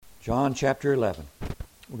John chapter 11.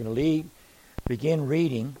 We're going to begin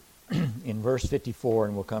reading in verse 54,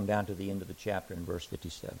 and we'll come down to the end of the chapter in verse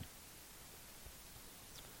 57.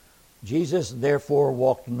 Jesus therefore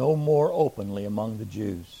walked no more openly among the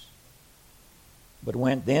Jews, but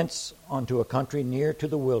went thence unto a country near to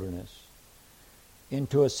the wilderness,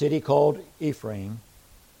 into a city called Ephraim,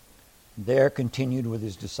 and there continued with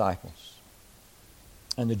his disciples.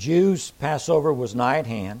 And the Jews' Passover was nigh at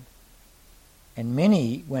hand, and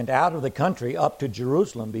many went out of the country up to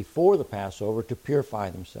Jerusalem before the Passover to purify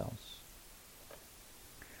themselves.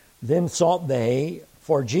 Then sought they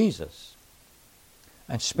for Jesus,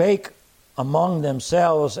 and spake among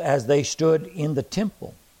themselves as they stood in the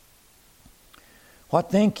temple, What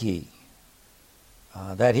think ye,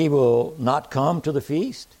 that he will not come to the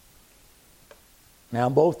feast? Now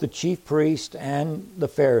both the chief priests and the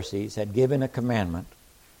Pharisees had given a commandment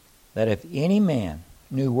that if any man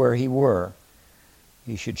knew where he were,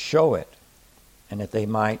 he should show it, and that they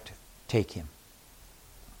might take him.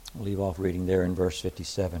 I'll leave off reading there in verse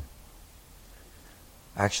 57.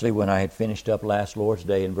 Actually, when I had finished up last Lord's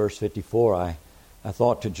Day in verse 54, I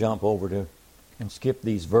thought to jump over to and skip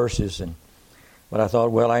these verses, but I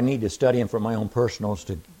thought, well, I need to study them for my own personals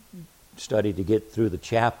to study to get through the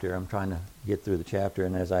chapter. I'm trying to get through the chapter,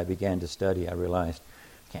 and as I began to study, I realized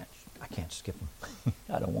I can't skip them.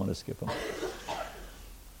 I don't want to skip them.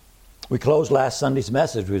 We closed last Sunday's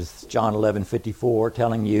message with John 11:54,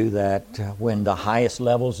 telling you that when the highest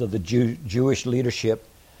levels of the Jewish leadership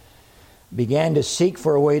began to seek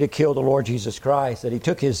for a way to kill the Lord Jesus Christ, that he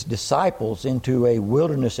took his disciples into a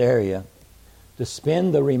wilderness area to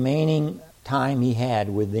spend the remaining time he had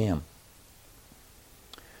with them.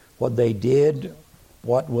 What they did,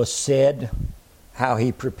 what was said, how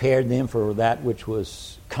he prepared them for that which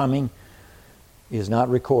was coming is not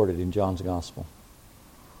recorded in John's Gospel.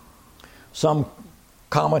 Some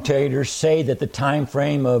commentators say that the time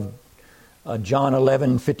frame of John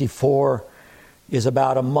 11:54 is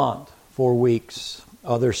about a month, 4 weeks.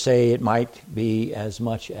 Others say it might be as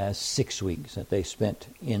much as 6 weeks that they spent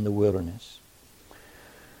in the wilderness.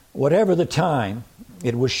 Whatever the time,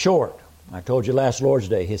 it was short. I told you last Lord's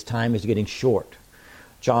Day, his time is getting short.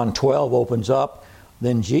 John 12 opens up,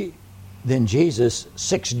 then Jesus,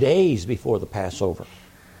 6 days before the Passover,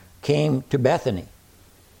 came to Bethany.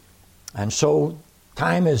 And so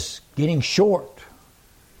time is getting short.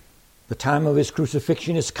 The time of his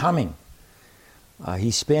crucifixion is coming.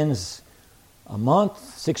 He spends a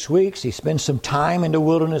month, 6 weeks. He spends some time in the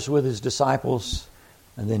wilderness with his disciples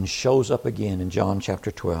and then shows up again in John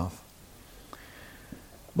chapter 12.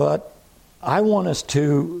 But I want us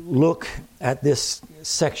to look at this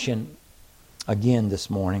section again this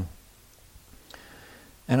morning.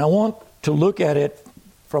 And I want to look at it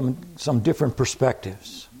from some different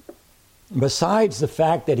perspectives. Besides the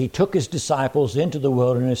fact that he took his disciples into the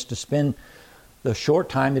wilderness to spend the short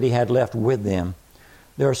time that he had left with them,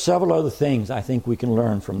 there are several other things I think we can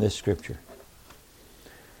learn from this scripture.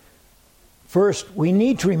 First, we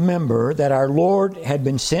need to remember that our Lord had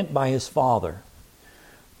been sent by his Father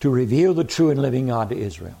to reveal the true and living God to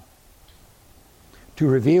Israel, to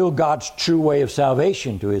reveal God's true way of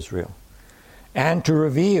salvation to Israel, and to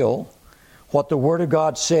reveal what the Word of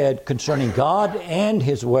God said concerning God and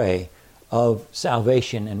his way of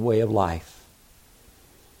salvation and way of life.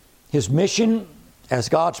 His mission as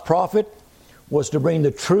God's prophet was to bring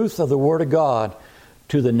the truth of the Word of God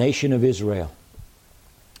to the nation of Israel.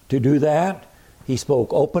 To do that, he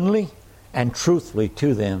spoke openly and truthfully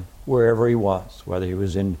to them wherever he was. Whether he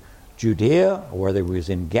was in Judea or whether he was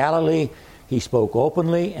in Galilee, he spoke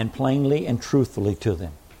openly and plainly and truthfully to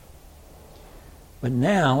them. But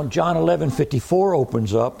now, John 11:54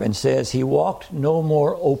 opens up and says, he walked no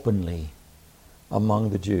more openly among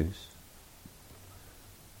the Jews.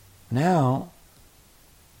 Now,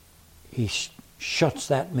 he shuts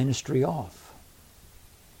that ministry off.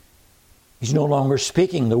 He's no longer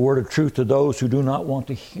speaking the word of truth to those who do not want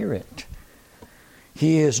to hear it.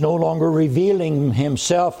 He is no longer revealing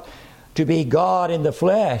himself to be God in the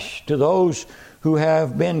flesh to those who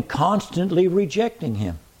have been constantly rejecting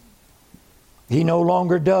him. He no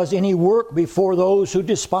longer does any work before those who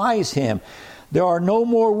despise him. There are no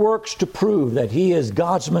more works to prove that he is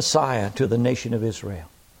God's Messiah to the nation of Israel.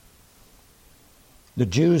 The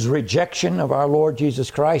Jews' rejection of our Lord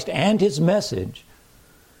Jesus Christ and his message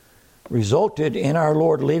resulted in our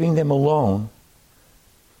Lord leaving them alone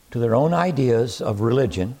to their own ideas of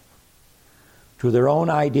religion, to their own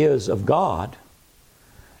ideas of God,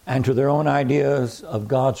 and to their own ideas of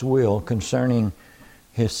God's will concerning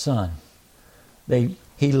his Son.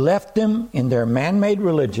 He left them in their man-made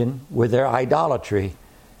religion with their idolatry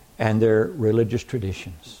and their religious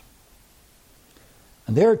traditions.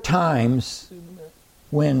 There are times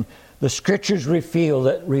when the Scriptures reveal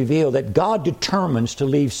that God determines to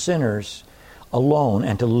leave sinners alone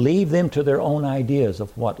and to leave them to their own ideas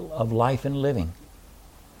of life and living.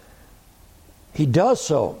 He does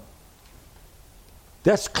so.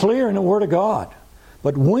 That's clear in the Word of God.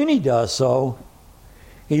 But when He does so,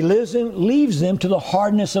 He leaves them to the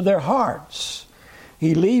hardness of their hearts.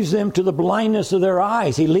 He leaves them to the blindness of their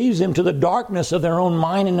eyes. He leaves them to the darkness of their own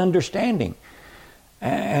mind and understanding.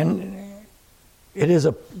 And it is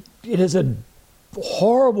a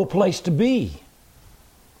horrible place to be.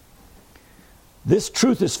 This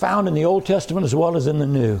truth is found in the Old Testament as well as in the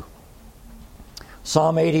New.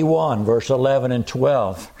 Psalm 81, verse 11 and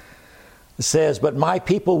 12 says, "But my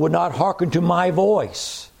people would not hearken to my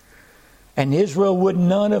voice, and Israel would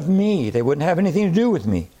none of me." They wouldn't have anything to do with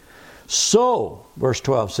me. "So," verse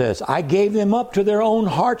 12 says, "I gave them up to their own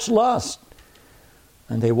heart's lust,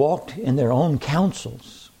 and they walked in their own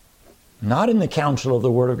counsels." Not in the counsel of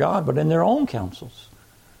the Word of God, but in their own counsels.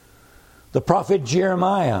 The prophet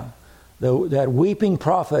Jeremiah, that weeping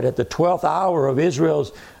prophet at the 12th hour of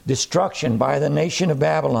Israel's destruction by the nation of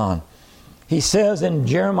Babylon, he says in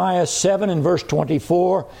Jeremiah 7 and verse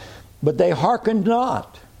 24, "But they hearkened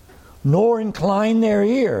not, nor inclined their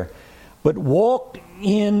ear, but walked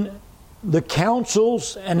in the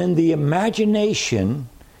counsels and in the imagination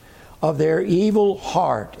of their evil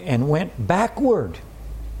heart, and went backward,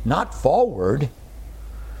 not forward."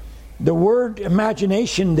 The word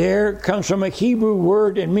imagination there comes from a Hebrew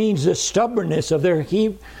word. It means the stubbornness of their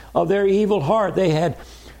evil heart. They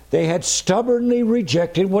had stubbornly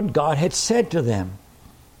rejected what God had said to them.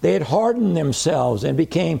 They had hardened themselves and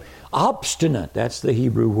became obstinate. That's the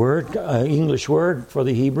Hebrew word, English word for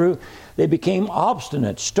the Hebrew. They became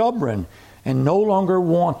obstinate, stubborn, and no longer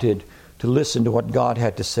wanted to listen to what God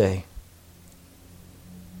had to say.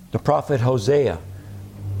 The prophet Hosea,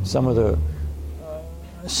 some of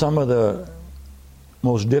the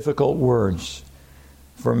most difficult words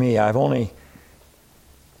for me. I've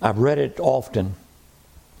read it often,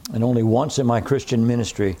 and only once in my Christian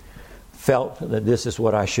ministry felt that this is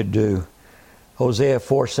what I should do. Hosea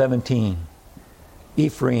 4:17.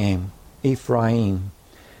 Ephraim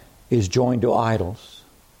is joined to idols.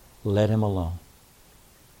 Let him alone.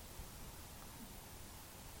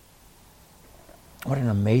 What an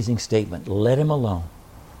amazing statement. Let him alone.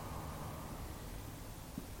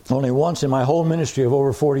 Only once in my whole ministry of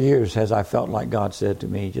over 40 years has I felt like God said to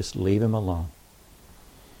me, just leave him alone.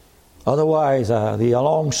 Otherwise, the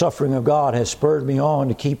long suffering of God has spurred me on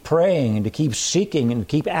to keep praying and to keep seeking and to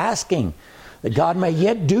keep asking that God may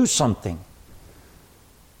yet do something.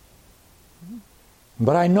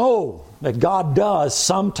 But I know that God does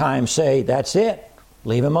sometimes say, that's it,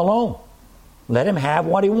 leave him alone. Let him have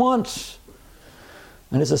what he wants.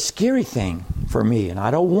 And it's a scary thing for me, and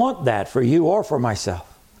I don't want that for you or for myself.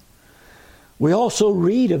 We also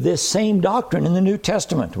read of this same doctrine in the New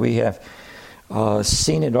Testament. We have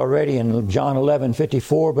seen it already in John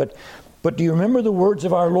 11:54. But do you remember the words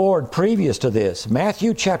of our Lord previous to this?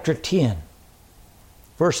 Matthew chapter 10,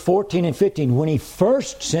 verse 14 and 15. When he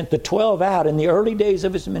first sent the 12 out in the early days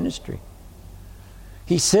of his ministry,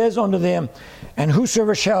 he says unto them, "And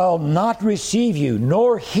whosoever shall not receive you,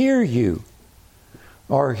 nor hear you,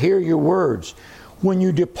 or hear your words, when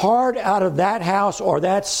you depart out of that house or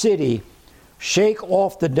that city, shake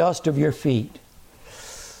off the dust of your feet."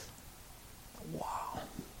 Wow.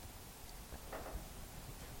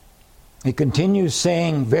 He continues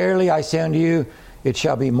saying, "Verily I say unto you, it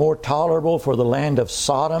shall be more tolerable for the land of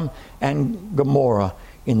Sodom and Gomorrah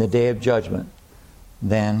in the day of judgment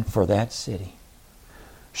than for that city."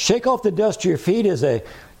 Shake off the dust of your feet is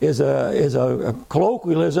a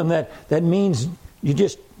colloquialism that means you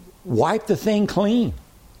just wipe the thing clean,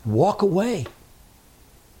 walk away.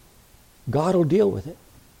 God will deal with it.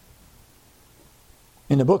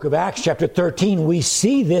 In the book of Acts chapter 13, we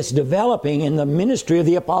see this developing in the ministry of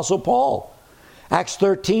the Apostle Paul. Acts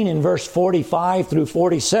 13 in verse 45 through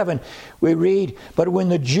 47, we read, "But when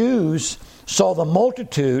the Jews saw the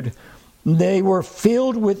multitude, they were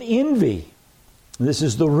filled with envy." This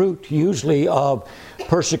is the root usually of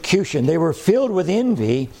persecution. They were filled with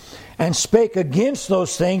envy and spake against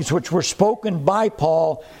those things which were spoken by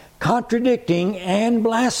Paul, contradicting and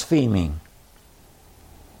blaspheming.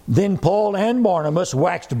 Then Paul and Barnabas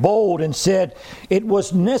waxed bold and said, "It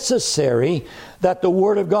was necessary that the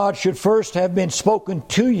word of God should first have been spoken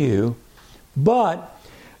to you, but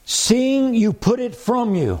seeing you put it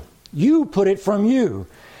from you,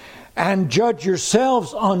 and judge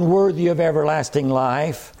yourselves unworthy of everlasting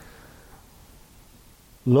life,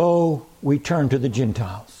 lo, we turn to the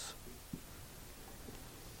Gentiles."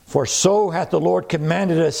 For so hath the Lord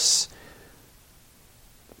commanded us.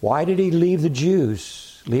 Why did he leave the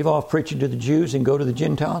Jews? Leave off preaching to the Jews and go to the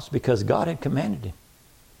Gentiles? Because God had commanded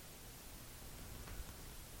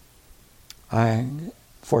him.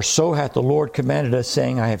 For so hath the Lord commanded us,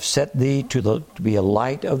 saying, I have set thee to be a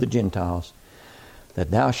light of the Gentiles,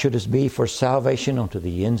 that thou shouldest be for salvation unto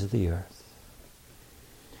the ends of the earth.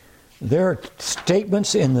 There are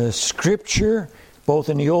statements in the Scripture, both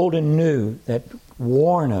in the Old and New, that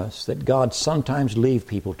warn us that God sometimes leaves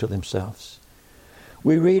people to themselves.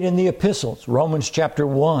 We read in the epistles, Romans chapter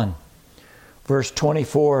 1, verse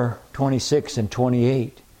 24, 26, and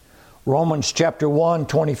 28. Romans chapter 1,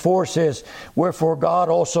 24 says, Wherefore God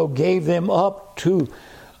also gave them up to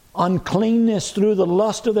uncleanness through the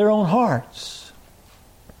lust of their own hearts.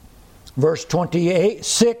 Verse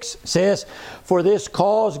 26 says, For this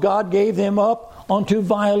cause God gave them up unto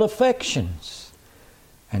vile affections.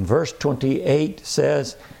 And verse 28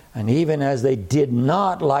 says, And even as they did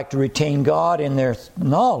not like to retain God in their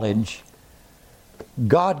knowledge,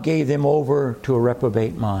 God gave them over to a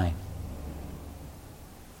reprobate mind.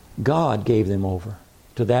 God gave them over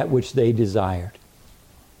to that which they desired.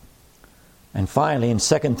 And finally, in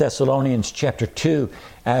 2 Thessalonians chapter 2,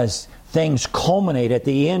 as things culminate at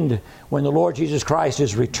the end when the Lord Jesus Christ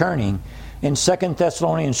is returning, in 2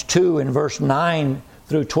 Thessalonians 2 in verse 9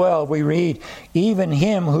 through 12, we read, Even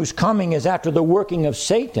him whose coming is after the working of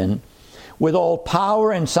Satan, with all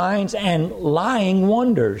power and signs and lying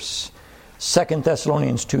wonders. 2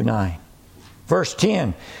 Thessalonians 2:9. Verse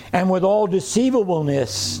 10, And with all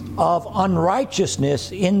deceivableness of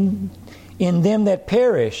unrighteousness in them that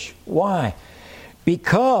perish. Why?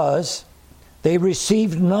 Because they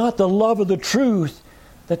received not the love of the truth,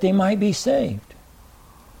 that they might be saved.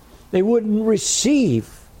 They wouldn't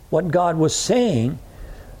receive what God was saying.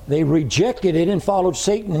 They rejected it and followed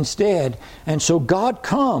Satan instead. And so God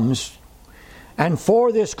comes, and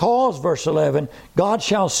for this cause, verse 11, God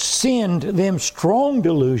shall send them strong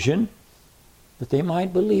delusion, that they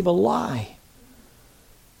might believe a lie,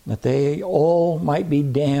 that they all might be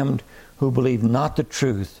damned who believed not the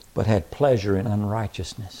truth, but had pleasure in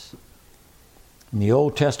unrighteousness. In the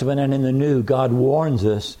Old Testament and in the New, God warns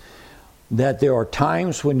us that there are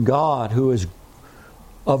times when God, who is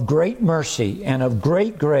of great mercy and of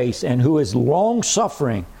great grace and who is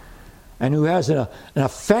long-suffering and who has an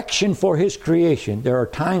affection for His creation, there are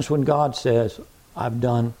times when God says, I've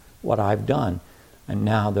done what I've done, and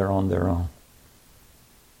now they're on their own.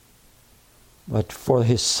 But for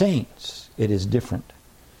His saints, it is different.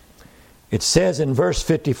 It says in verse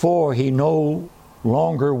 54, He no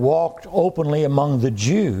longer walked openly among the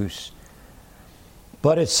Jews.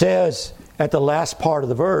 But it says at the last part of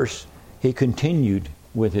the verse, He continued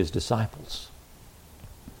with His disciples.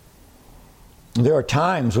 There are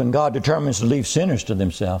times when God determines to leave sinners to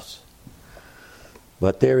themselves.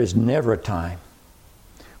 But there is never a time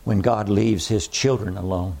when God leaves His children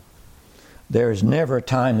alone. There is never a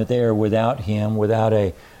time that they are without Him, without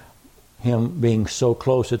Him being so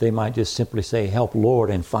close that they might just simply say, Help, Lord,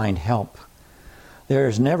 and find help. There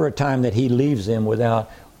is never a time that He leaves them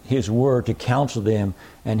without His Word to counsel them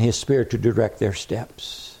and His Spirit to direct their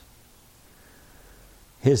steps.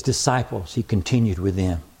 His disciples, He continued with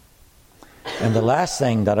them. And the last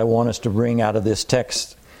thing that I want us to bring out of this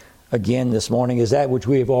text again this morning is that which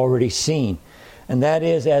we have already seen. And that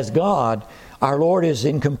is, as God, our Lord is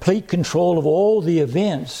in complete control of all the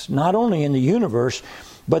events, not only in the universe,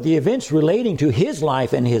 but the events relating to His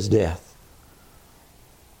life and His death.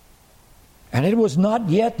 And it was not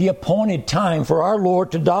yet the appointed time for our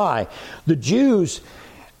Lord to die. The Jews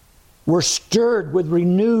were stirred with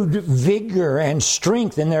renewed vigor and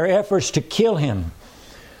strength in their efforts to kill Him.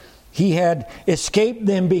 He had escaped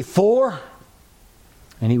them before,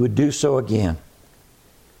 and He would do so again.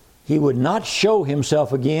 He would not show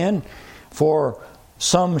Himself again for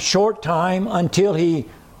some short time until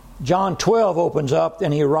John 12 opens up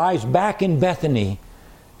and He arrives back in Bethany,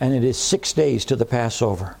 and it is 6 days to the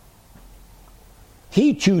Passover.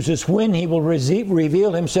 He chooses when He will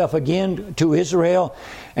reveal Himself again to Israel,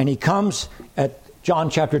 and He comes at John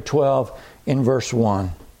chapter 12 in verse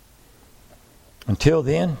 1. Until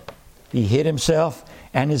then, He hid Himself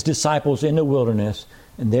and His disciples in the wilderness,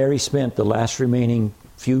 and there He spent the last remaining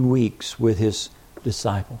few weeks with His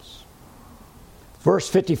disciples. Verse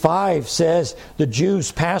 55 says, the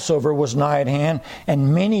Jews' Passover was nigh at hand,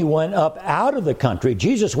 and many went up out of the country.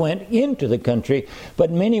 Jesus went into the country,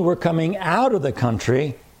 but many were coming out of the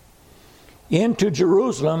country into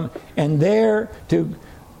Jerusalem, and there to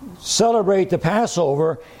celebrate the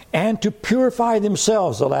Passover and to purify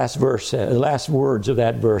themselves, the last words of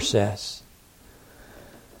that verse says.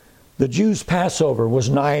 The Jews' Passover was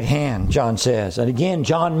nigh at hand, John says. And again,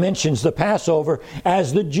 John mentions the Passover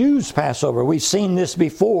as the Jews' Passover. We've seen this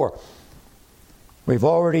before. We've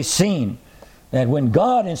already seen that when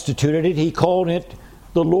God instituted it, He called it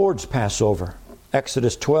the Lord's Passover.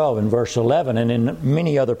 Exodus 12 and verse 11 and in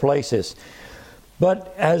many other places.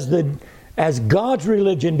 But as God's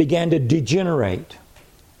religion began to degenerate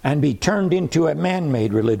and be turned into a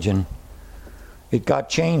man-made religion, it got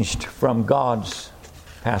changed from God's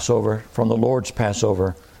Passover, from the Lord's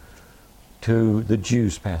Passover, to the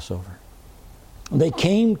Jews' Passover. They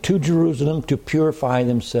came to Jerusalem to purify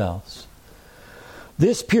themselves.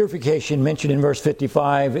 This purification mentioned in verse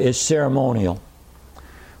 55 is ceremonial.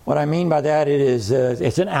 What I mean by that is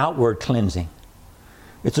it's an outward cleansing.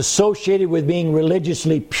 It's associated with being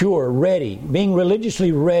religiously pure, ready, being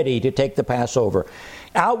religiously ready to take the Passover,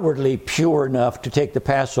 outwardly pure enough to take the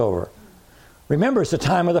Passover. Remember, it's the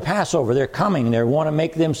time of the Passover. They're coming. They want to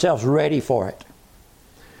make themselves ready for it.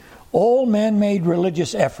 All man-made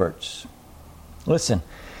religious efforts, listen,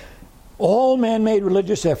 all man-made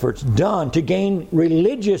religious efforts done to gain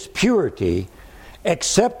religious purity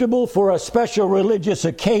acceptable for a special religious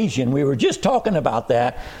occasion. We were just talking about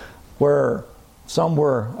that, where some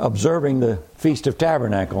were observing the Feast of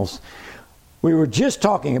Tabernacles. We were just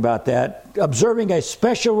talking about that, observing a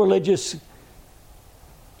special religious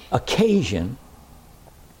occasion.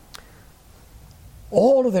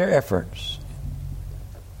 All of their efforts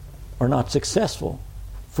are not successful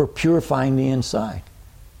for purifying the inside.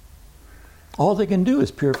 All they can do is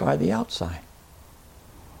purify the outside.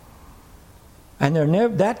 And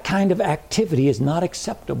that kind of activity is not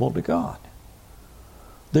acceptable to God.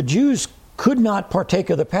 The Jews could not partake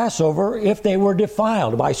of the Passover if they were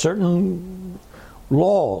defiled by certain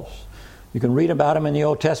laws. You can read about them in the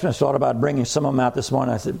Old Testament. I thought about bringing some of them out this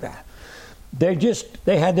morning. I said,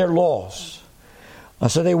 they had their laws.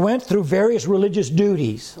 So they went through various religious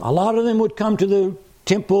duties. A lot of them would come to the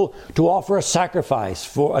temple to offer a sacrifice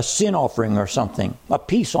for a sin offering or something, a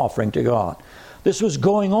peace offering to God. This was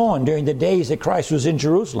going on during the days that Christ was in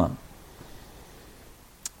Jerusalem.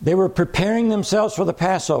 They were preparing themselves for the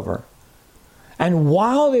Passover. And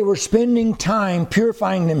while they were spending time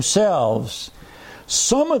purifying themselves,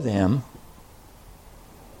 some of them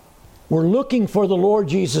were looking for the Lord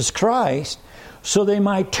Jesus Christ so they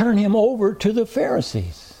might turn Him over to the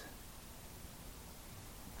Pharisees.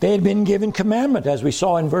 They had been given commandment, as we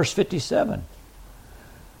saw in verse 57.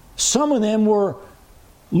 Some of them were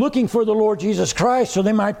looking for the Lord Jesus Christ so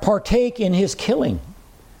they might partake in His killing.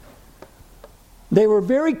 They were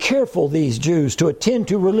very careful, these Jews, to attend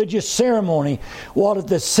to religious ceremony, while at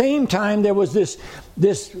the same time there was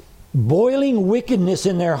this boiling wickedness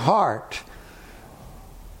in their heart.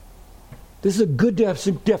 This is a good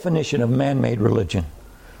definition of man-made religion.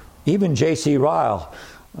 Even J.C. Ryle,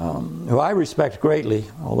 who I respect greatly,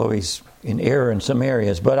 although he's in error in some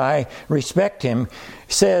areas, but I respect him,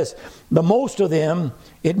 says, the most of them,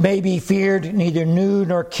 it may be feared, neither knew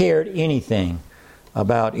nor cared anything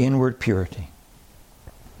about inward purity.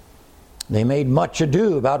 They made much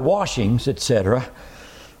ado about washings, etc.,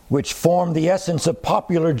 which formed the essence of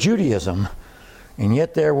popular Judaism, and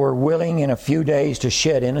yet they were willing in a few days to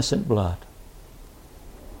shed innocent blood.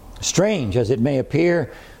 Strange as it may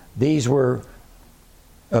appear, these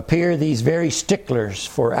very sticklers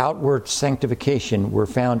for outward sanctification were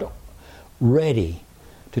found ready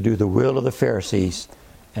to do the will of the Pharisees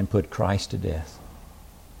and put Christ to death.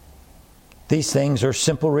 These things are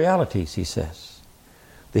simple realities, he says.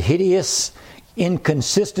 The hideous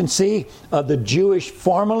inconsistency of the Jewish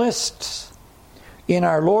formalists in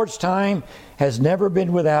our Lord's time has never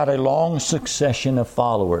been without a long succession of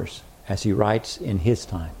followers, as he writes in his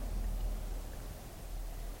time.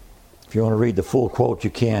 If you want to read the full quote, you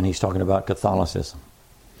can. He's talking about Catholicism.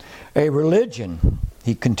 A religion,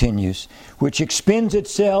 he continues, which expends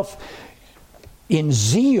itself in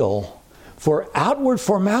zeal for outward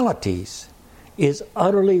formalities is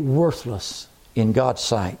utterly worthless in God's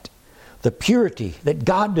sight. The purity that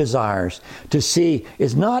God desires to see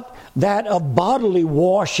is not that of bodily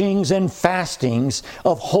washings and fastings,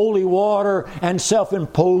 of holy water and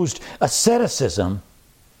self-imposed asceticism,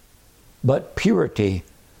 but purity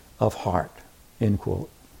of heart. End quote.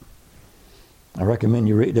 I recommend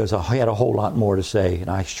you read. He had a whole lot more to say, and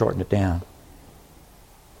I shortened it down.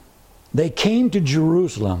 They came to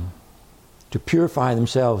Jerusalem to purify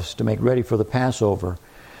themselves, to make ready for the Passover.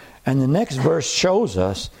 And the next verse shows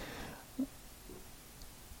us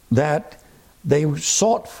that they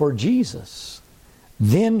sought for Jesus.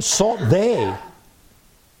 Then sought they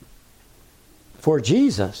for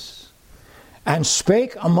Jesus, and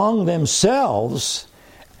spake among themselves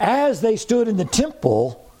as they stood in the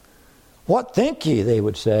temple, What think ye, they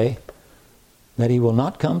would say, that he will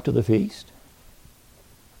not come to the feast?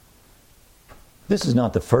 This is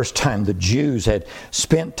not the first time the Jews had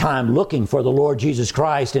spent time looking for the Lord Jesus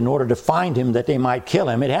Christ in order to find him that they might kill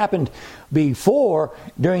him. It happened before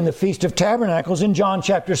during the Feast of Tabernacles in John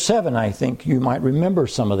chapter 7. I think you might remember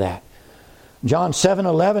some of that. John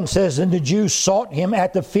 7:11 says, "And the Jews sought him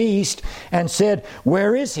at the feast and said,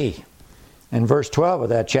 Where is he?" And verse 12 of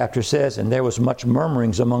that chapter says, "And there was much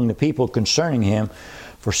murmurings among the people concerning him.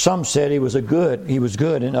 For some said he was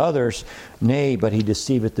good, and others, Nay, but he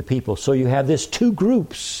deceiveth the people." So you have these two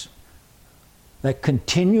groups that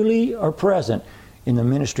continually are present in the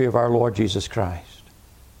ministry of our Lord Jesus Christ.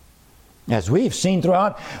 As we've seen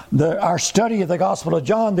throughout our study of the Gospel of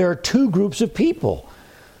John, there are two groups of people.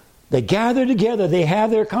 They gather together, they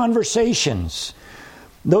have their conversations.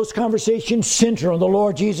 Those conversations center on the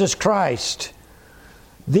Lord Jesus Christ.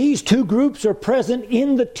 These two groups are present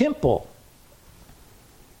in the temple.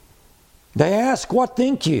 They ask, "What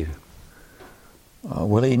think you?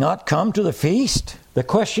 Will he not come to the feast?" The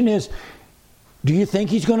question is, do you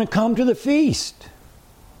think he's going to come to the feast?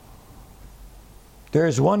 There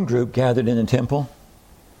is one group gathered in the temple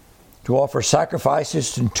to offer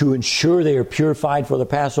sacrifices and to ensure they are purified for the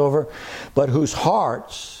Passover, but whose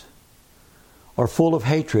hearts are full of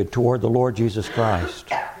hatred toward the Lord Jesus Christ.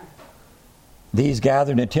 These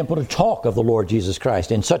gathered in the temple to talk of the Lord Jesus Christ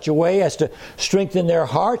in such a way as to strengthen their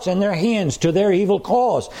hearts and their hands to their evil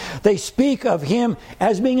cause. They speak of him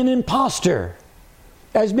as being an impostor,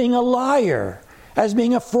 as being a liar, as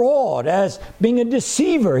being a fraud, as being a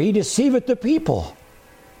deceiver. He deceiveth the people.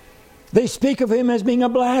 They speak of him as being a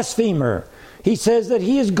blasphemer. He says that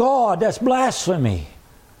he is God. That's blasphemy.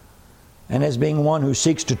 And as being one who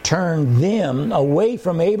seeks to turn them away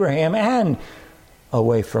from Abraham and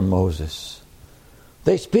away from Moses.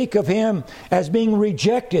 They speak of him as being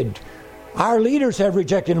rejected. Our leaders have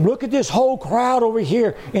rejected him. Look at this whole crowd over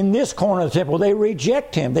here in this corner of the temple. They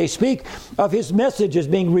reject him. They speak of his message as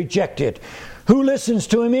being rejected. Who listens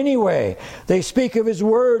to him anyway? They speak of his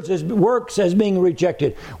works as being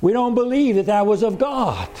rejected. We don't believe that was of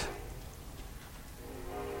God.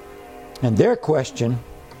 And their question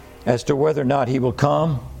as to whether or not he will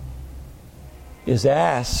come is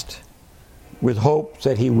asked with hopes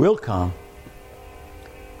that he will come,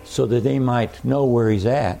 so that they might know where he's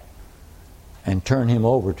at and turn him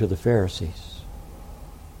over to the Pharisees.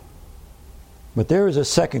 But there is a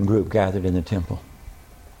second group gathered in the temple.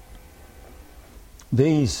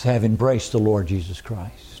 These have embraced the Lord Jesus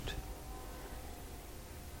Christ.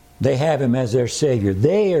 They have him as their Savior.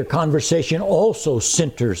 Their conversation also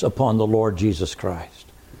centers upon the Lord Jesus Christ.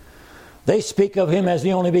 They speak of him as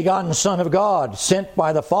the only begotten Son of God, sent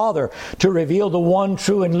by the Father to reveal the one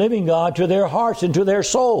true and living God to their hearts and to their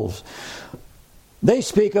souls. They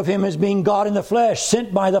speak of him as being God in the flesh,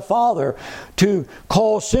 sent by the Father to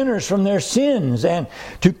call sinners from their sins and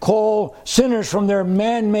to call sinners from their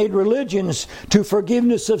man-made religions to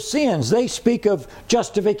forgiveness of sins. They speak of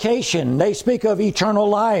justification. They speak of eternal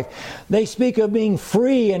life. They speak of being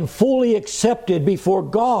free and fully accepted before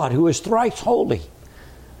God, who is thrice holy.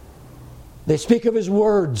 They speak of his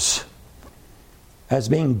words as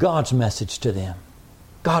being God's message to them.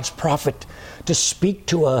 God's prophet to speak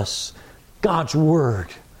to us God's word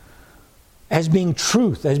as being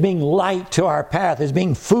truth, as being light to our path, as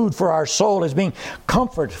being food for our soul, as being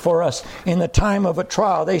comfort for us in the time of a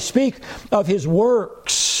trial. They speak of his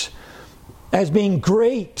works as being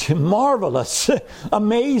great, marvelous,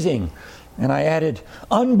 amazing. And I added,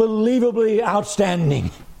 unbelievably outstanding.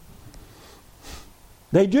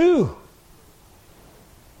 They do.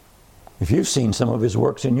 If you've seen some of his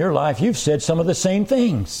works in your life, you've said some of the same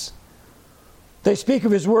things. They speak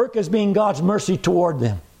of his work as being God's mercy toward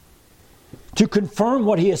them, to confirm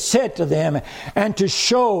what he has said to them and to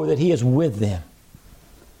show that he is with them.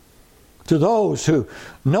 To those who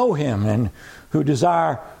know him and who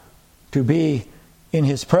desire to be in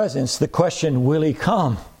his presence, the question, will he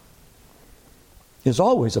come, is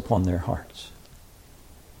always upon their hearts.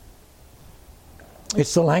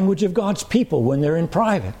 It's the language of God's people when they're in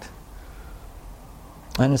private.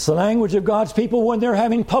 And it's the language of God's people when they're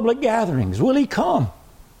having public gatherings. Will he come?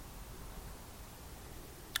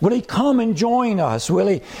 Will he come and join us? Will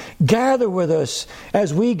he gather with us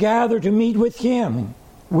as we gather to meet with him?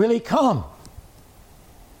 Will he come?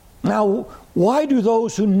 Now, why do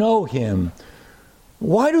those who know him,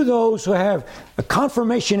 why do those who have a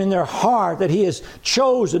confirmation in their heart that he has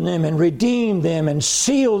chosen them and redeemed them and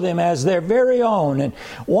sealed them as their very own, and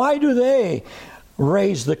why do they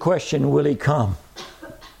raise the question, will he come?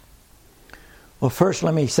 Well, first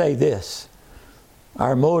let me say this.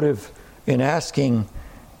 Our motive in asking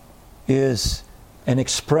is an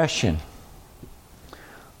expression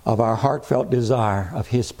of our heartfelt desire of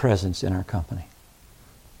His presence in our company.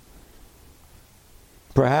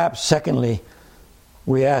 Perhaps, secondly,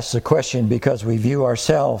 we ask the question because we view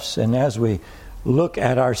ourselves, and as we look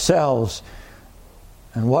at ourselves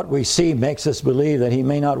and what we see makes us believe that He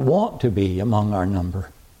may not want to be among our number.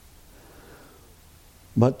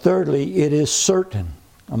 But thirdly, it is certain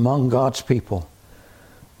among God's people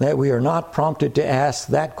that we are not prompted to ask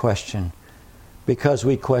that question because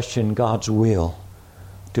we question God's will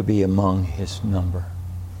to be among His number,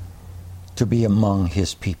 to be among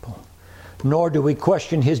His people. Nor do we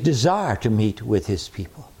question His desire to meet with His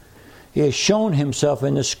people. He has shown Himself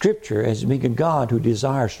in the Scripture as being a God who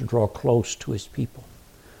desires to draw close to His people.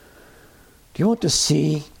 Do you want to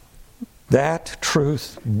see that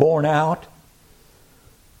truth borne out?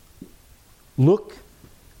 Look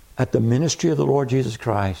at the ministry of the Lord Jesus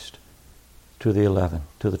Christ to the 11,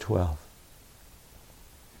 to the 12.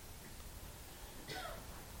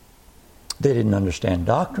 They didn't understand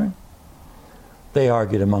doctrine. They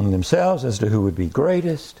argued among themselves as to who would be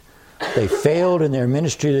greatest. They failed in their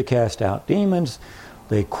ministry to cast out demons.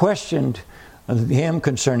 They questioned Him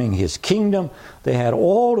concerning His kingdom. They had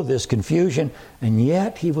all of this confusion, and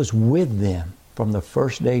yet He was with them from the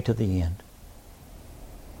first day to the end.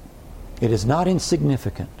 It is not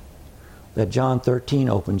insignificant that John 13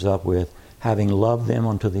 opens up with, having loved them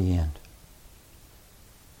unto the end.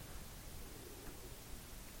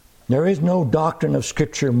 There is no doctrine of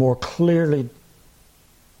Scripture more clearly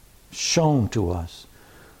shown to us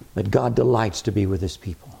that God delights to be with His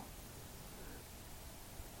people.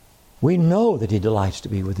 We know that He delights to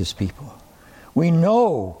be with His people. We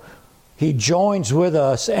know He joins with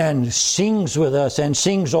us and sings with us and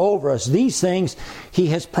sings over us. These things He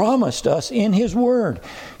has promised us in His Word.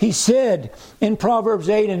 He said in Proverbs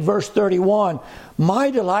 8 and verse 31,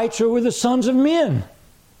 "My delights are with the sons of men."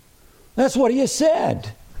 That's what He has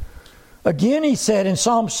said. Again He said in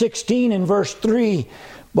Psalm 16 and verse 3,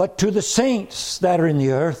 "But to the saints that are in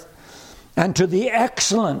the earth, and to the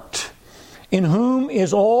excellent, in whom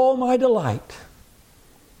is all my delight."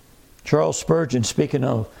 Charles Spurgeon, speaking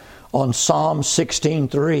of on Psalm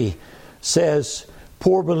 16:3, says,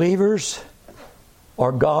 "Poor believers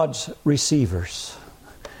are God's receivers."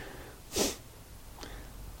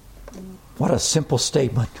 What a simple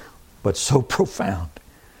statement, but so profound.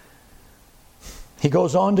 He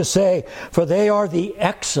goes on to say, "For they are the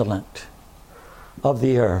excellent of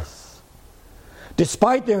the earth.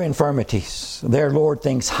 Despite their infirmities, their Lord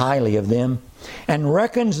thinks highly of them and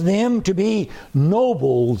reckons them to be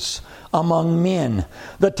nobles among men."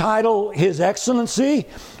 The title, His Excellency,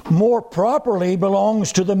 more properly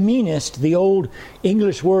belongs to the meanest, the old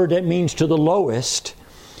English word that means to the lowest,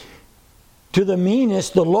 to the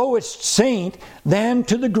meanest, the lowest saint, than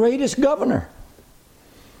to the greatest governor.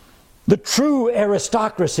 The true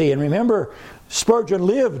aristocracy, and remember, Spurgeon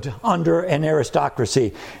lived under an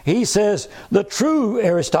aristocracy. He says the true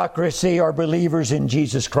aristocracy are believers in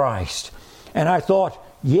Jesus Christ. And I thought,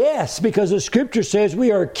 yes, because the Scripture says we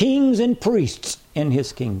are kings and priests in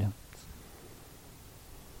His kingdom.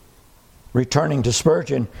 Returning to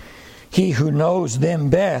Spurgeon, he who knows them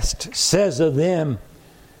best says of them,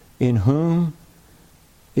 "In whom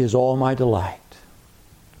is all my delight."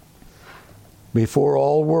 Before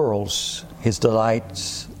all worlds, His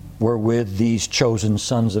delights were with these chosen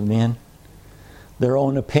sons of men. Their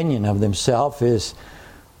own opinion of themselves is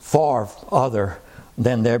far other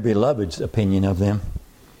than their beloved's opinion of them.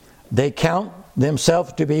 They count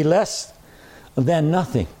themselves to be less than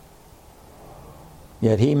nothing.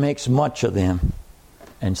 Yet He makes much of them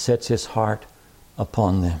and sets His heart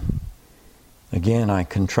upon them. Again, I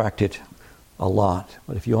contracted a lot,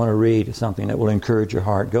 but if you want to read something that will encourage your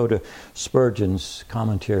heart, go to Spurgeon's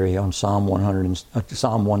commentary on Psalm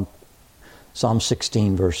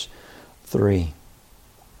 16, verse 3.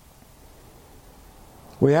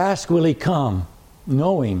 We ask, will He come,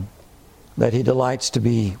 knowing that He delights to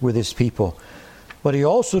be with His people, but He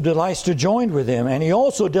also delights to join with them, and He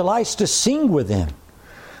also delights to sing with them.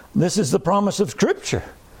 This is the promise of Scripture.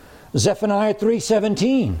 Zephaniah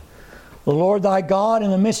 3:17. "The Lord thy God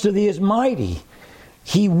in the midst of thee is mighty.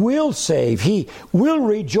 He will save. He will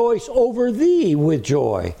rejoice over thee with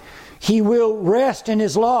joy. He will rest in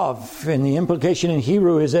His love." And the implication in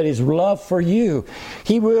Hebrew is that His love for you.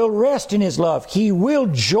 He will rest in His love. He will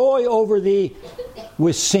joy over thee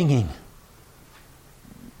with singing.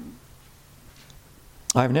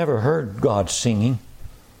 I've never heard God singing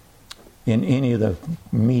in any of the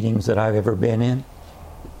meetings that I've ever been in.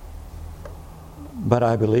 But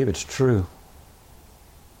I believe it's true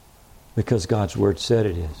because God's Word said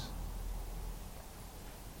it is.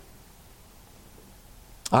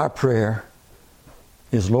 Our prayer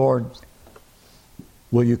is, Lord,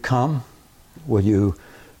 will you come? Will you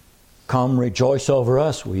come rejoice over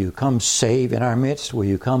us? Will you come save in our midst? Will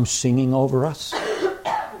you come singing over us?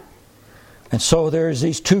 And so there's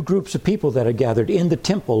these two groups of people that are gathered in the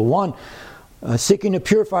temple. One seeking to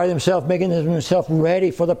purify themselves, making themselves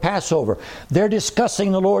ready for the Passover. They're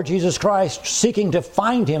discussing the Lord Jesus Christ, seeking to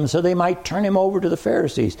find Him so they might turn Him over to the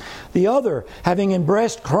Pharisees. The other, having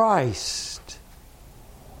embraced Christ,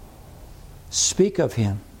 speak of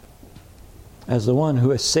Him as the one who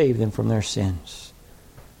has saved them from their sins.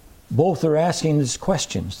 Both are asking these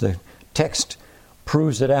questions. The text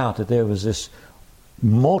proves it out, that there was this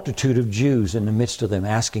multitude of Jews in the midst of them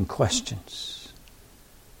asking questions.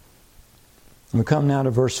 We come now to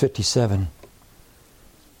verse 57.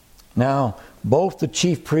 Now, both the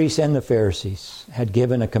chief priests and the Pharisees had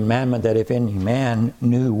given a commandment that if any man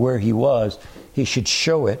knew where he was, he should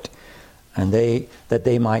show it, and that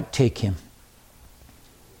they might take him.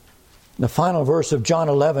 The final verse of John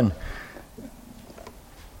 11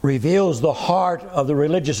 reveals the heart of the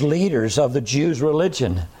religious leaders of the Jews'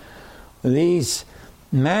 religion. These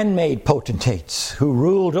man-made potentates who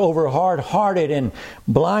ruled over hard-hearted and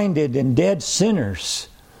blinded and dead sinners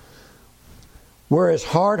were as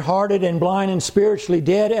hard-hearted and blind and spiritually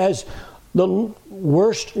dead as the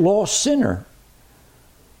worst lost sinner.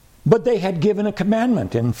 But they had given a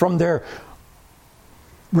commandment, and from their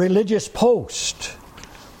religious post,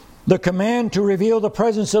 the command to reveal the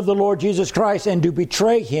presence of the Lord Jesus Christ and to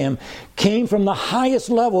betray Him came from the highest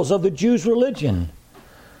levels of the Jews' religion.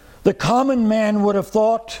 The common man would have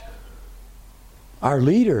thought, our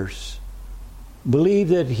leaders believe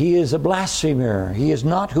that he is a blasphemer. He is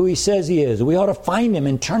not who he says he is. We ought to find him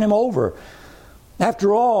and turn him over.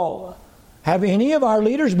 After all, have any of our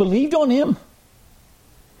leaders believed on him?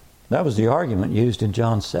 That was the argument used in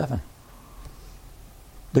John 7.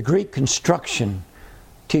 The Greek construction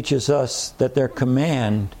teaches us that their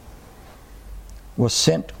command was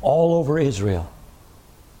sent all over Israel.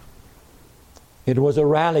 It was a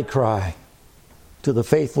rally cry to the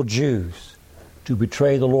faithful Jews to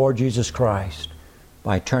betray the Lord Jesus Christ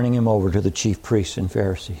by turning Him over to the chief priests and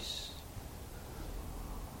Pharisees.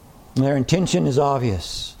 And their intention is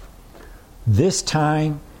obvious. This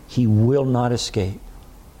time He will not escape.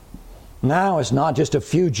 Now it's not just a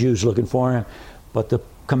few Jews looking for Him, but the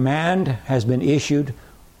command has been issued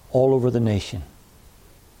all over the nation.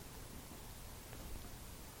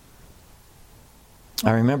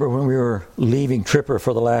 I remember when we were leaving Tripper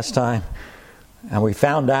for the last time, and we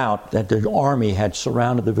found out that the army had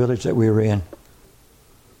surrounded the village that we were in.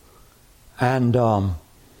 And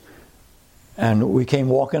we came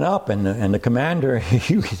walking up, and the commander,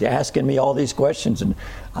 he was asking me all these questions, and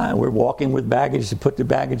we're walking with baggage to put the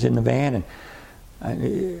baggage in the van,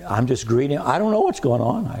 and I'm just greeting. I don't know what's going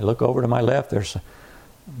on. I look over to my left, there's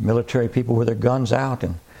military people with their guns out,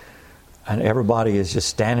 and everybody is just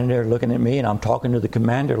standing there looking at me, and I'm talking to the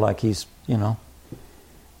commander like he's,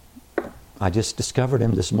 I just discovered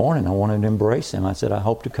him this morning. I wanted to embrace him. I said, I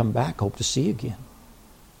hope to come back, hope to see you again.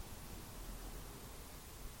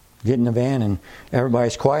 Get in the van, and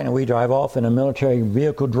everybody's quiet, and we drive off, and a military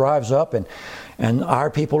vehicle drives up, and our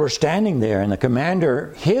people are standing there, and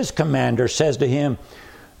his commander says to him,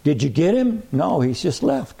 did you get him? No, he's just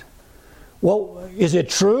left. Well, is it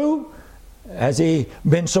true? Has he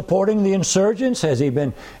been supporting the insurgents? Has he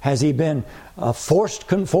been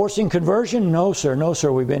forcing conversion? No,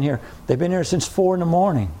 sir. We've been here. They've been here since 4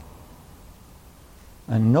 a.m.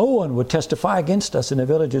 And no one would testify against us in the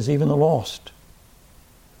villages, even the lost.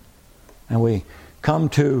 And we come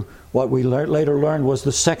to what we later learned was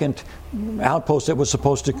the second outpost that was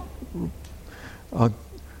supposed to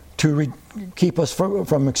keep us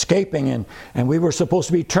from escaping, and we were supposed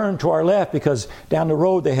to be turned to our left because down the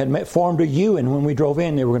road they had formed a U, and when we drove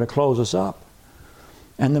in they were going to close us up.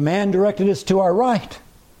 And the man directed us to our right,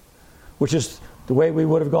 which is the way we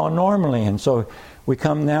would have gone normally. And so we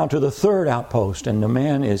come now to the third outpost, and the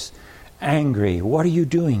man is angry. What are you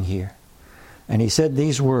doing here? And he said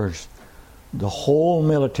these words, the whole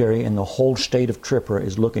military in the whole state of Tripura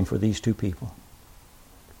is looking for these two people.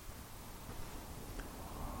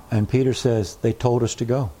 And Peter says, they told us to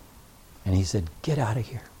go. And he said, get out of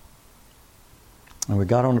here. And we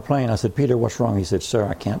got on the plane. I said, Peter, what's wrong? He said, sir,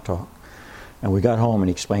 I can't talk. And we got home, and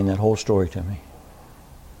he explained that whole story to me.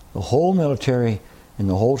 The whole military in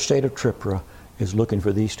the whole state of Tripura is looking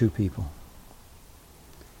for these two people.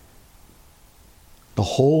 The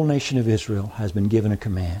whole nation of Israel has been given a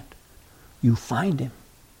command. You find him,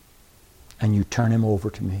 and you turn him over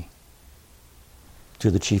to me,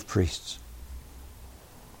 to the chief priests.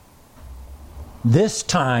 This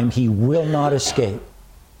time he will not escape.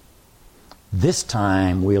 This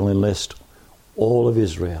time we'll enlist all of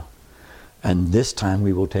Israel. And this time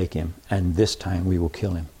we will take him. And this time we will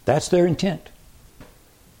kill him. That's their intent.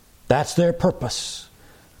 That's their purpose.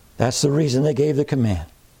 That's the reason they gave the command.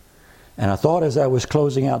 And I thought as I was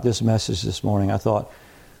closing out this message this morning, I thought,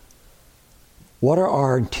 what are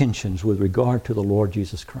our intentions with regard to the Lord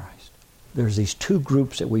Jesus Christ? There's these two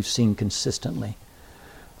groups that we've seen consistently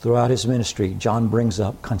throughout his ministry. John brings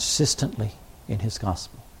up consistently in his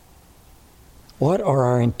gospel. What are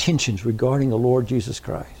our intentions regarding the Lord Jesus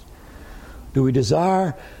Christ? Do we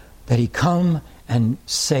desire that he come and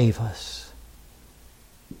save us?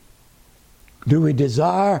 Do we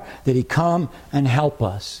desire that he come and help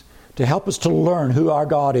us? To help us to learn who our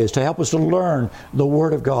God is, to help us to learn the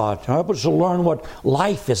Word of God, to help us to learn what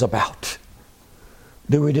life is about.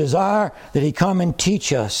 Do we desire that he come and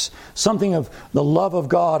teach us something of the love of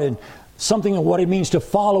God and something of what it means to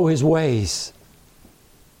follow his ways?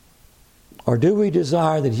 Or do we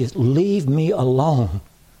desire that he just leave me alone?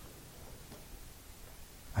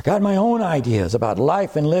 I got my own ideas about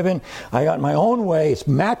life and living. I got my own way. It's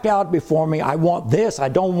mapped out before me. I want this. I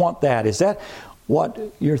don't want that. Is that what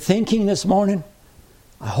you're thinking this morning?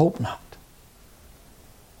 I hope not.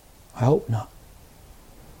 I hope not.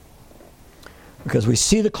 Because we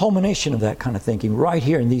see the culmination of that kind of thinking right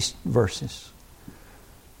here in these verses.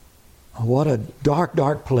 What a dark,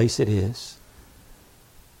 dark place it is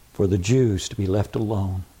for the Jews to be left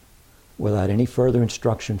alone without any further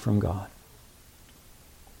instruction from God.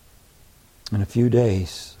 In a few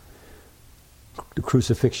days, the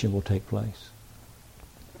crucifixion will take place.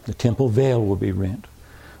 The temple veil will be rent.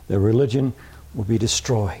 Their religion will be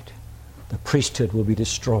destroyed. The priesthood will be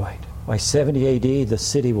destroyed. By 70 A.D., the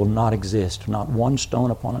city will not exist, not one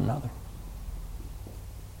stone upon another.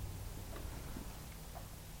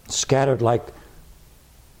 Scattered like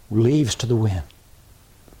leaves to the wind.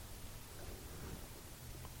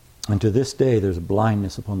 And to this day, there's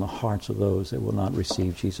blindness upon the hearts of those that will not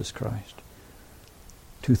receive Jesus Christ.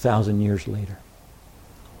 2,000 years later.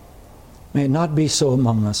 May it not be so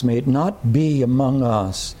among us. May it not be among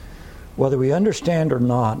us, whether we understand or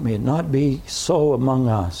not, may it not be so among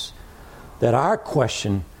us that our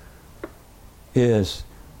question is,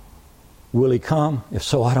 will he come? If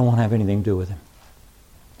so, I don't want to have anything to do with him.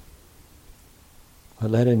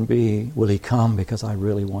 But let it be, will he come because I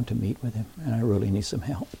really want to meet with him and I really need some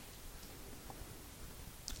help.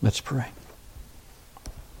 Let's pray.